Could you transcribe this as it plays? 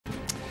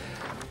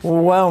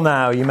Well,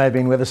 now, you may have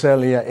been with us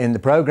earlier in the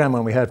programme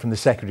when we heard from the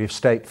Secretary of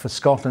State for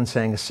Scotland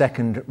saying a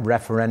second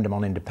referendum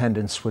on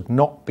independence would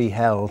not be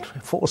held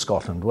for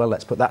Scotland. Well,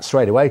 let's put that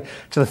straight away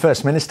to the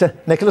First Minister,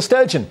 Nicola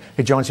Sturgeon,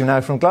 who joins you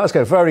now from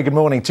Glasgow. Very good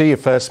morning to you,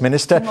 First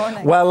Minister. Good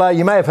morning. Well,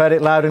 you may have heard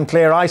it loud and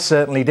clear. I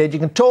certainly did. You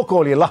can talk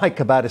all you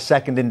like about a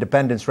second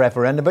independence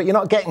referendum, but you're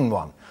not getting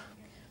one.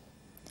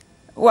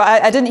 Well,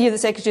 I didn't hear the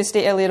Secretary of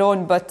State earlier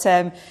on, but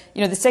the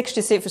Secretary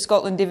of State for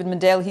Scotland, David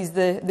Mundell, he's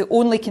the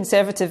only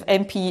Conservative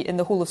MP in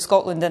the whole of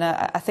Scotland, and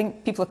I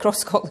think people across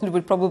Scotland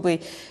would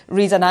probably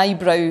raise an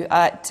eyebrow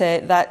at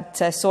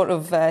that sort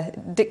of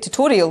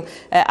dictatorial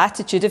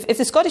attitude. If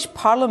the Scottish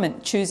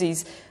Parliament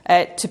chooses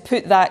to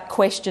put that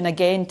question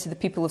again to the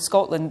people of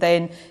Scotland,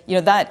 then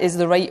that is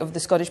the right of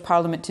the Scottish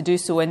Parliament to do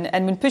so.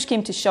 And when push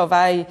came to shove,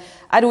 I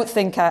don't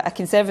think a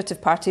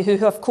Conservative Party,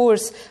 who of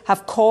course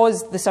have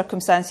caused the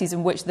circumstances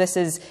in which this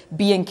is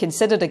being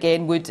considered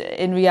again, would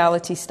in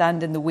reality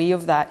stand in the way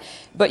of that.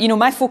 But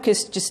my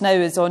focus just now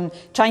is on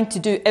trying to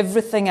do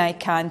everything I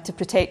can to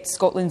protect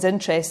Scotland's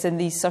interests in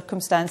these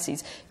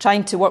circumstances,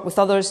 trying to work with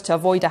others to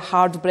avoid a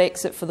hard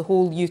Brexit for the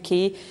whole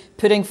UK,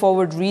 putting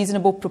forward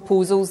reasonable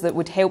proposals that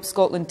would help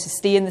Scotland to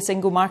stay in the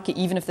single market,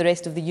 even if the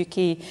rest of the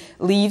UK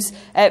leaves.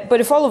 But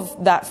if all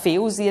of that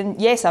fails, then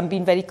yes, I'm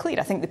being very clear.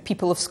 I think the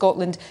people of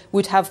Scotland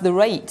would have the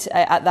right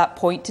at that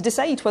point to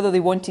decide whether they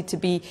wanted to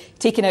be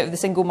taken out of the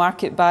single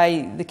market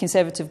by the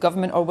Conservative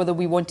government or whether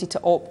we wanted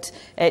to opt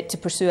to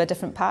pursue a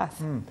different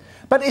path.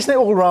 But isn't it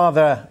all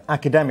rather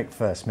academic,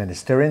 First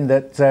Minister, in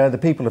that the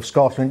people of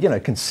Scotland,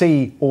 can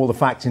see all the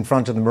facts in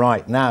front of them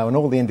right now, and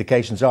all the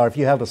indications are if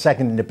you held a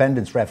second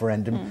independence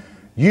referendum,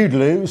 you'd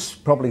lose,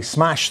 probably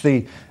smash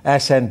the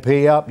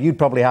SNP up, you'd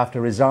probably have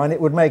to resign.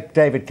 It would make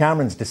David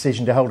Cameron's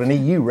decision to hold an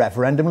EU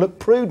referendum look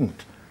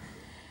prudent.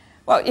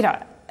 Well,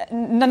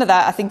 none of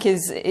that, I think,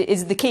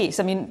 is the case.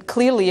 I mean,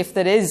 clearly, if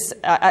there is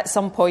at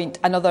some point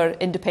another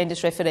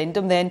independence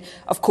referendum, then,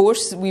 of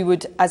course, we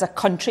would, as a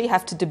country,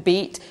 have to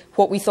debate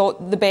what we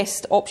thought the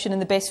best option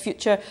and the best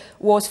future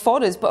was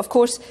for us. But, of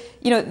course,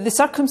 the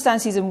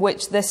circumstances in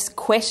which this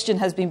question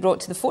has been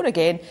brought to the fore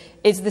again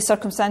is the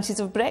circumstances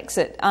of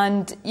Brexit.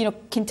 And,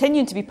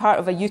 continuing to be part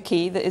of a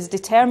UK that is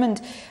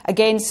determined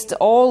against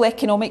all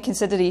economic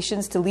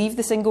considerations to leave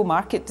the single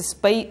market,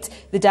 despite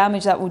the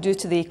damage that will do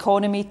to the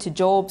economy, to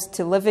jobs,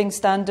 to living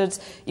standards.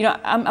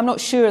 I'm not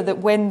sure that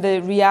when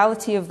the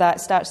reality of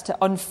that starts to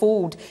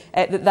unfold,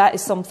 that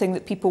is something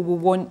that people will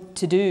want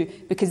to do,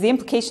 because the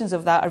implications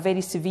of that are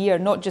very severe,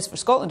 not just for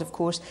Scotland, of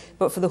course,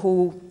 but for the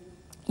whole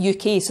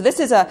UK. So this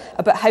is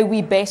about how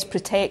we best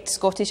protect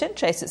Scottish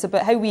interests. It's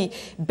about how we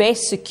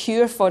best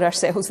secure for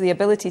ourselves the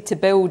ability to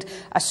build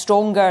a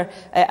stronger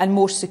and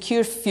more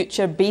secure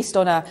future based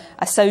on a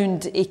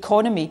sound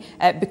economy,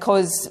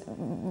 because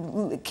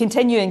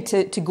continuing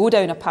to go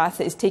down a path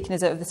that is taking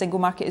us out of the single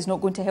market is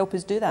not going to help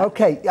us do that.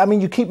 OK, I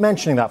mean, you keep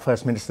mentioning that,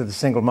 First Minister, the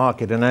single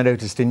market, and I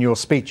noticed in your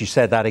speech you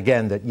said that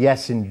again, that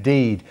yes,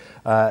 indeed,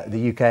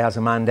 the UK has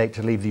a mandate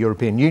to leave the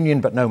European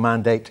Union, but no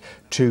mandate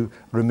to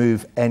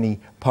remove any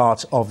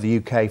part of the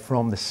UK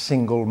from the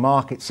single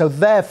market. So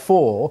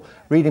therefore,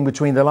 reading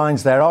between the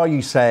lines there, are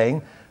you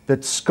saying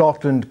that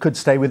Scotland could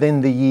stay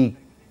within the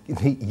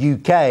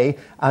UK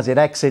as it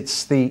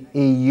exits the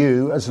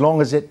EU, as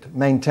long as it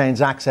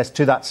maintains access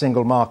to that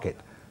single market?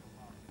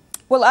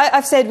 Well,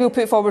 I've said we'll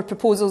put forward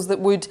proposals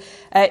that would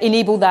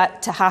enable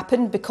that to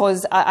happen,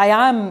 because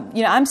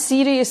I'm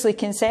seriously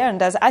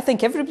concerned, as I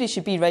think everybody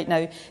should be right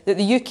now, that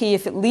the UK,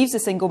 if it leaves the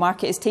single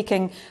market, is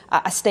taking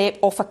a step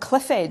off a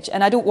cliff edge,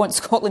 and I don't want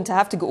Scotland to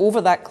have to go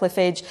over that cliff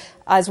edge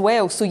as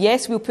well. So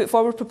yes, we'll put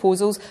forward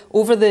proposals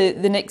over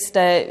the next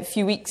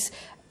few weeks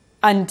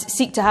and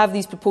seek to have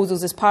these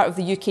proposals as part of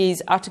the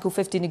UK's Article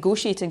 50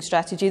 negotiating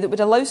strategy that would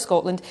allow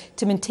Scotland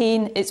to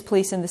maintain its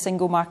place in the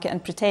single market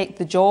and protect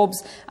the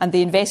jobs and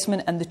the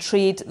investment and the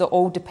trade that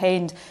all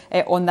depend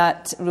on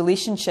that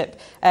relationship.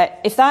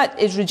 If that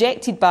is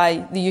rejected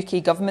by the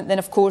UK government, then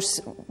of course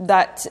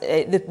that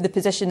the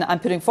position I'm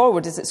putting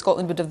forward is that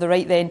Scotland would have the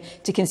right then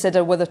to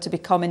consider whether to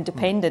become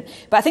independent.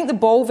 But I think the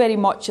ball very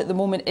much at the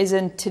moment is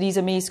in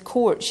Theresa May's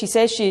court. She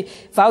says she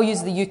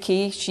values the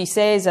UK. She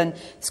says, and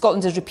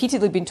Scotland has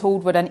repeatedly been told,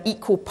 we're an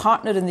equal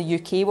partner in the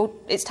UK. Well,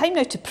 it's time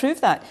now to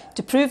prove that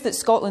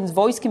Scotland's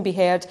voice can be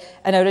heard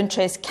and our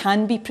interests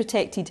can be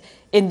protected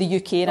in the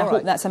UK, and I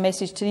hope that's a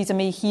message Theresa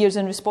May hears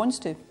in response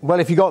to. Well,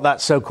 if you got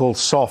that so-called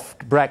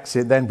soft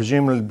Brexit, then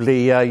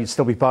presumably you'd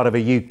still be part of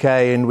a UK,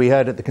 and we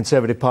heard at the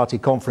Conservative Party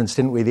conference,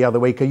 didn't we, the other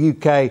week, a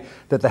UK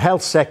that the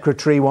Health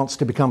Secretary wants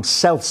to become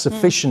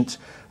self-sufficient,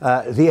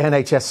 the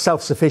NHS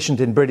self-sufficient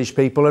in British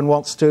people, and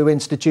wants to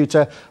institute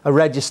a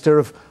register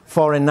of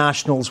foreign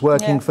nationals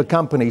working for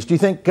companies. Do you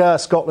think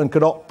Scotland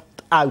could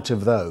opt out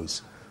of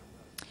those?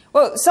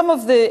 Well, some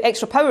of the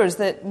extra powers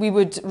that we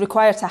would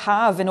require to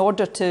have in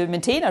order to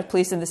maintain our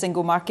place in the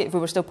single market if we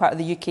were still part of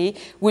the UK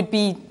would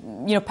be,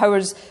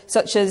 powers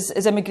such as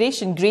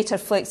immigration, greater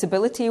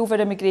flexibility over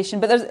immigration.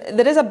 But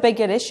there is a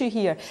bigger issue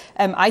here,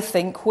 I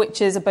think, which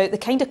is about the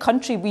kind of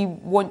country we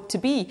want to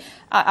be.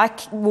 I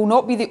will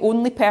not be the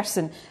only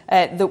person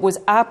that was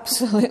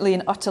absolutely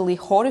and utterly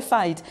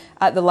horrified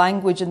at the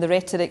language and the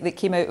rhetoric that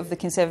came out of the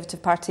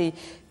Conservative Party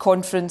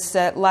conference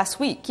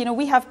last week.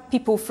 We have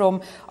people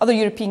from other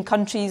European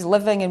countries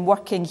living and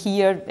working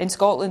here in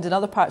Scotland and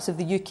other parts of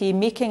the UK,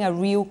 making a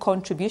real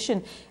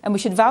contribution, and we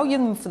should value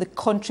them for the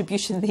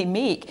contribution they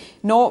make,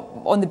 not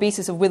on the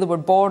basis of where they were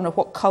born or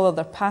what colour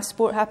their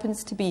passport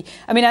happens to be.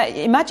 I mean,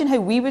 imagine how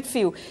we would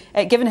feel,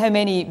 given how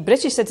many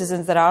British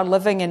citizens there are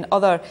living in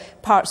other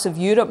parts of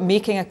Europe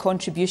making a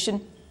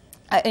contribution.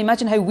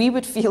 Imagine how we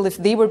would feel if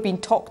they were being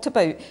talked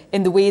about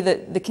in the way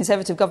that the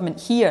Conservative government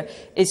here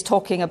is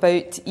talking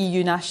about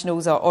EU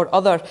nationals or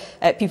other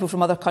people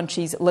from other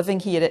countries living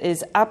here. It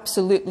is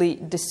absolutely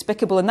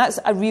despicable, and that's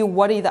a real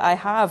worry that I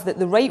have, that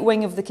the right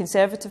wing of the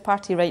Conservative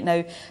Party right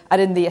now are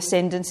in the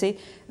ascendancy.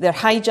 They're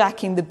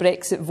hijacking the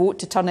Brexit vote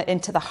to turn it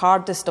into the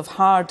hardest of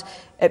hard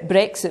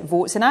Brexit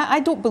votes. And I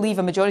don't believe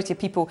a majority of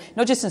people,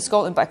 not just in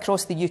Scotland but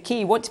across the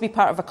UK, want to be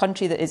part of a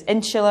country that is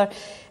insular,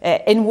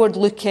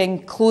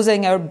 inward-looking,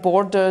 closing our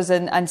borders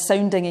and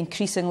sounding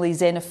increasingly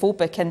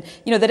xenophobic. And,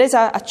 there is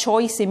a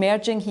choice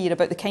emerging here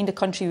about the kind of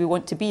country we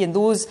want to be. And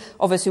those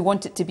of us who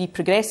want it to be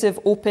progressive,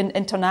 open,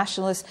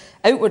 internationalist,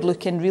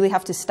 outward-looking really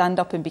have to stand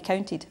up and be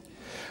counted.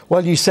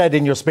 Well, you said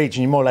in your speech,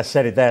 and you more or less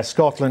said it there,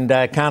 Scotland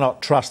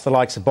cannot trust the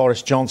likes of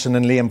Boris Johnson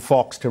and Liam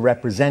Fox to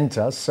represent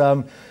us.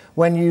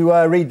 When you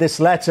read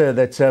this letter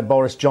that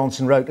Boris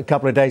Johnson wrote a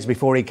couple of days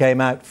before he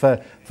came out for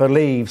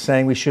leave,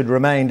 saying we should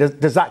remain,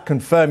 does that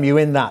confirm you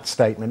in that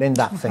statement, in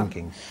that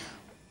thinking?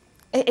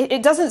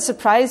 It doesn't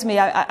surprise me.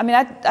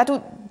 I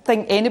don't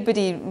think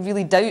anybody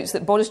really doubts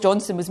that Boris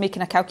Johnson was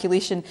making a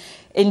calculation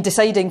in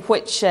deciding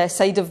which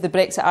side of the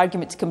Brexit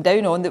argument to come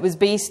down on that was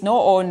based not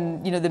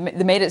on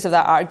the merits of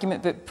that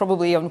argument, but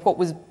probably on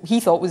what he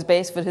thought was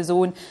best for his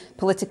own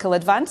political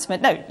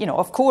advancement. Now,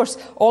 of course,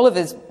 all of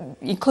us,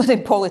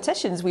 including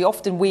politicians, we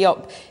often weigh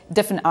up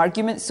different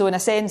arguments. So in a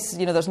sense,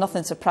 there's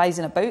nothing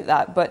surprising about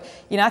that. But,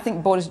 I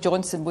think Boris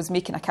Johnson was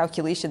making a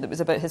calculation that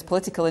was about his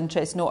political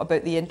interests, not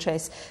about the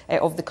interests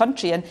of the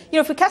country. And,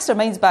 if we cast our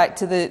minds back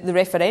to the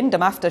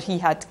referendum after he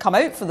had come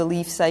out for the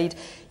Leave side,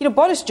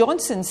 Boris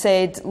Johnson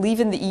said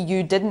leaving the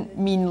EU didn't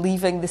mean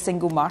leaving the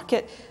single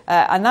market.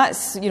 And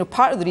that's,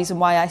 part of the reason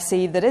why I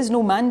say there is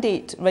no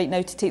mandate right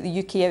now to take the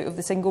UK out of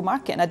the single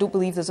market. And I don't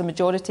believe there's a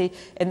majority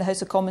in the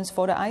House of Commons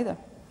for it either.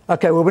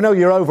 OK, well, we know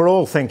your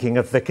overall thinking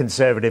of the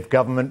Conservative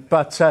government,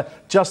 but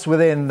just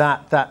within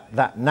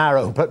that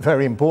narrow but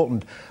very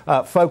important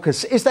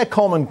focus, is there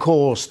common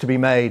cause to be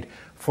made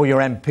for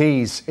your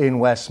MPs in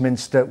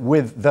Westminster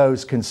with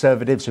those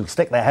Conservatives who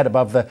stick their head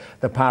above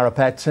the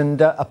parapet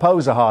and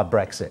oppose a hard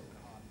Brexit?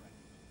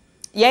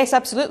 Yes,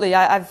 absolutely.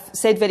 I've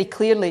said very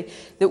clearly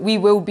that we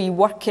will be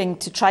working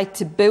to try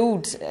to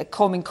build a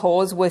common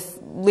cause with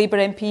Labour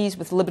MPs,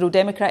 with Liberal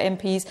Democrat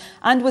MPs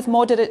and with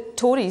moderate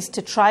Tories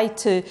to try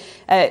to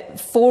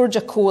forge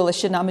a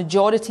coalition, a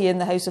majority in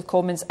the House of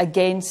Commons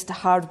against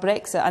hard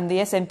Brexit. And the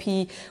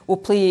SNP will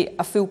play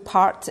a full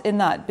part in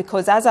that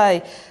because, as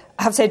I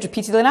have said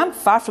repeatedly, and I'm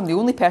far from the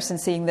only person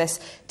saying this,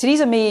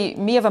 Theresa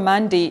May have a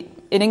mandate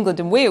in England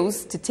and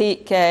Wales to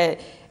take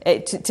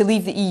to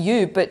leave the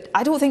EU, but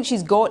I don't think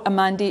she's got a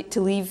mandate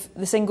to leave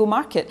the single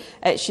market.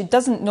 It's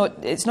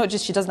not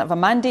just she doesn't have a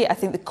mandate. I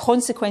think the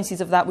consequences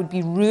of that would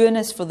be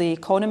ruinous for the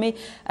economy.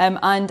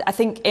 And I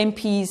think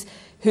MPs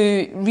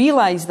who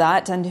realise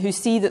that and who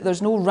see that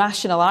there's no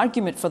rational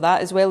argument for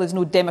that, as well as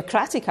no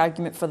democratic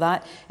argument for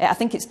that, I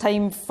think it's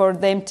time for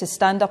them to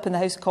stand up in the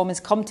House of Commons,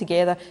 come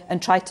together and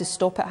try to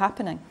stop it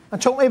happening.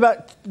 And talk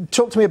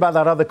to me about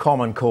that other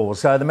common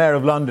cause. The Mayor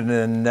of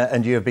London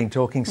and you have been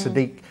talking,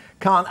 Sadiq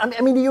Khan. I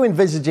mean, are you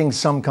envisaging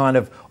some kind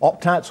of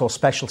opt-outs or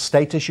special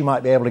status you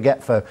might be able to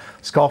get for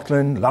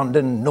Scotland,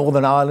 London,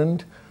 Northern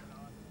Ireland?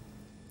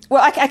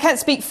 Well, I can't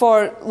speak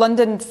for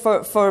London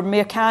for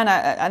Mayor Khan,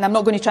 and I'm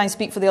not going to try and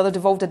speak for the other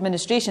devolved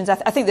administrations. I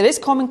think there is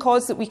common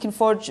cause that we can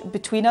forge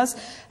between us.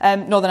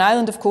 Northern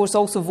Ireland, of course,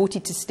 also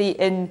voted to stay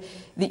in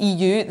the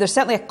EU. There's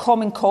certainly a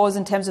common cause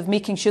in terms of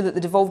making sure that the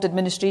devolved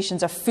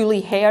administrations are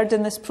fully heard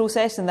in this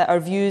process and that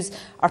our views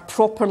are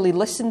properly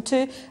listened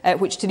to,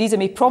 which Theresa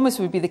May promised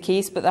would be the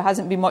case, but there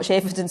hasn't been much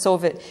evidence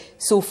of it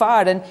so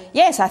far. And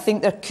yes, I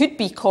think there could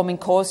be common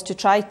cause to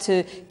try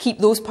to keep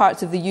those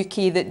parts of the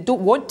UK that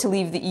don't want to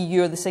leave the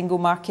EU or the single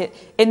market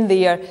in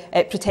there,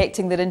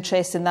 protecting their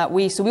interests in that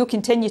way. So we'll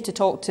continue to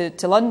talk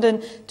to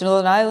London, to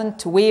Northern Ireland,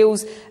 to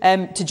Wales,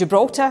 to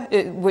Gibraltar,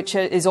 which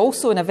is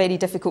also in a very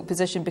difficult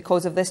position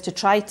because of this, to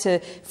try to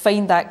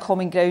find that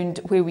common ground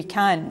where we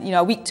can.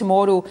 A week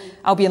tomorrow,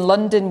 I'll be in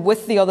London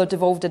with the other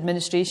devolved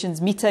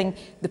administrations, meeting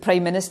the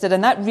Prime Minister.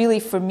 And that really,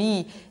 for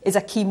me, is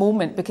a key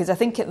moment, because I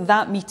think at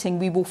that meeting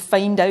we will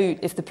find out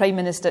if the Prime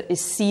Minister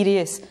is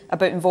serious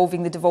about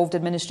involving the devolved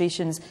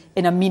administrations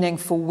in a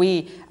meaningful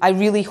way. I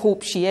really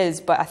hope she she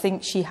is, but I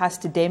think she has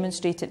to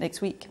demonstrate it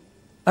next week.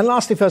 And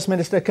lastly, First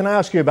Minister, can I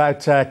ask you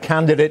about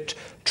candidate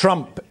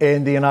Trump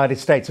in the United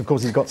States? Of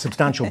course, he's got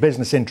substantial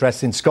business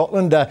interests in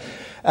Scotland.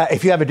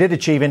 If he ever did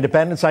achieve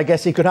independence, I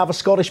guess he could have a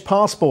Scottish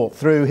passport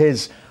through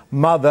his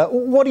mother.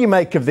 What do you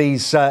make of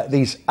these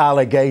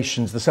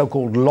allegations, the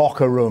so-called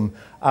locker room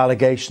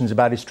allegations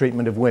about his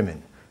treatment of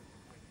women?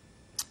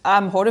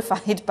 I'm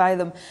horrified by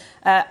them.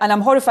 And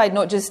I'm horrified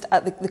not just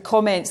at the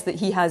comments that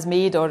he has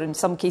made, or in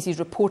some cases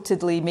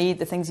reportedly made,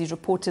 the things he's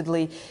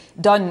reportedly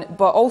done,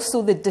 but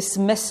also the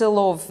dismissal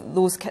of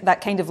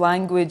that kind of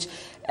language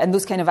and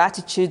those kind of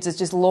attitudes as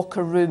just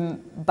locker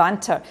room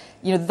banter.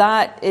 You know,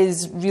 that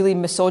is really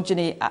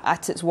misogyny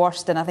at its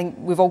worst, and I think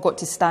we've all got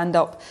to stand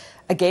up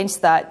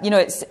against that. You know,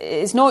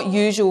 it's not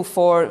usual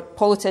for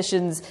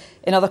politicians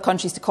in other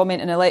countries to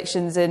comment on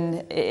elections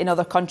in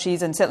other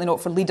countries, and certainly not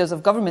for leaders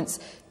of governments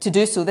to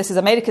do so. This is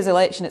America's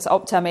election. It's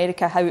up to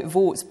America how it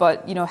votes.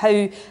 But, you know,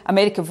 how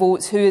America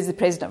votes, who is the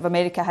President of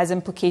America, has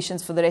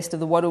implications for the rest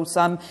of the world.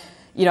 So I'm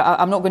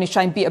not going to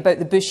try and beat about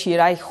the bush here.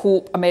 I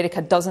hope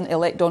America doesn't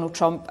elect Donald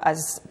Trump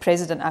as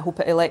president. I hope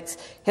it elects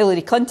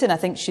Hillary Clinton. I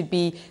think should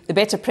be the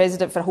better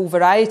president for a whole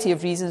variety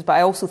of reasons. But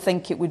I also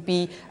think it would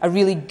be a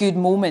really good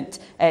moment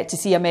to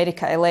see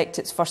America elect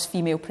its first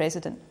female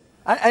president.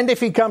 And if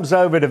he comes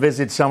over to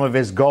visit some of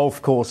his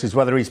golf courses,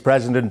 whether he's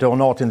president or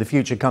not in the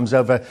future, comes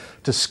over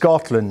to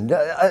Scotland,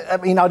 I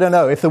mean, I don't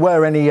know, if there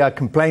were any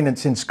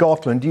complainants in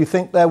Scotland, do you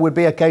think there would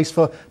be a case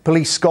for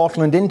Police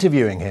Scotland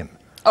interviewing him?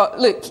 Oh,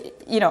 look,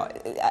 you know,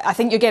 I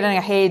think you're getting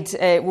ahead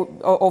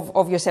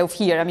of yourself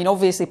here. I mean,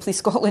 obviously, Police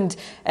Scotland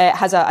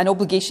has an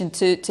obligation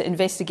to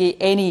investigate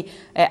any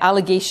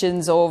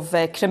allegations of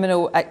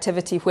criminal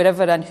activity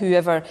wherever and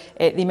whoever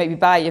they might be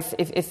by if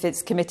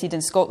it's committed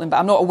in Scotland. But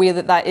I'm not aware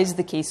that that is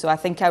the case. So I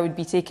think I would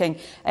be taking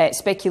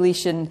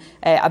speculation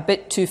a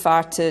bit too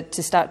far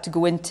to start to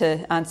go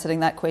into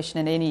answering that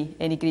question in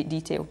any great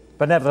detail.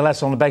 But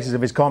nevertheless, on the basis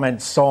of his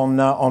comments on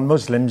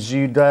Muslims,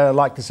 you'd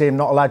like to see him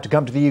not allowed to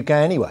come to the UK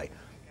anyway.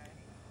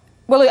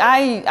 Well, look,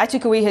 I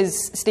took away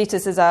his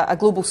status as a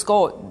global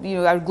Scot. You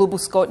know, our Global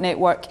Scot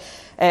network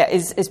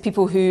is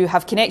people who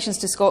have connections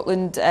to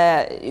Scotland,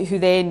 who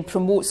then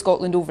promote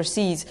Scotland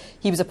overseas.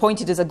 He was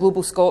appointed as a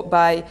global Scot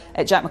by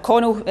Jack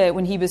McConnell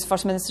when he was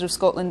First Minister of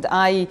Scotland.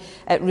 I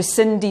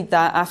rescinded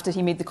that after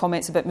he made the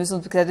comments about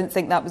Muslims, because I didn't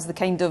think that was the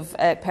kind of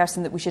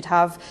person that we should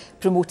have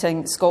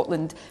promoting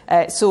Scotland.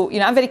 So, you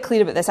know, I'm very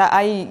clear about this.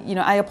 I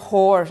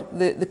abhor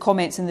the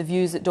comments and the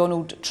views that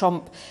Donald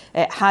Trump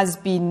has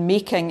been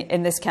making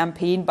in this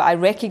campaign, but I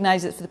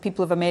recognise it's for the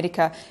people of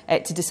America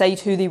to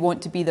decide who they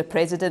want to be their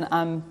president.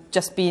 I'm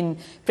just being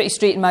pretty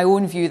straight in my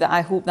own view that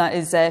I hope that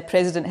is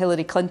President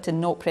Hillary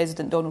Clinton, not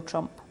President Donald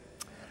Trump.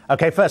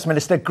 OK, First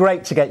Minister,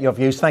 great to get your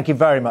views. Thank you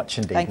very much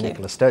indeed.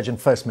 Nicola Sturgeon,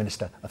 First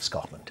Minister of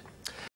Scotland.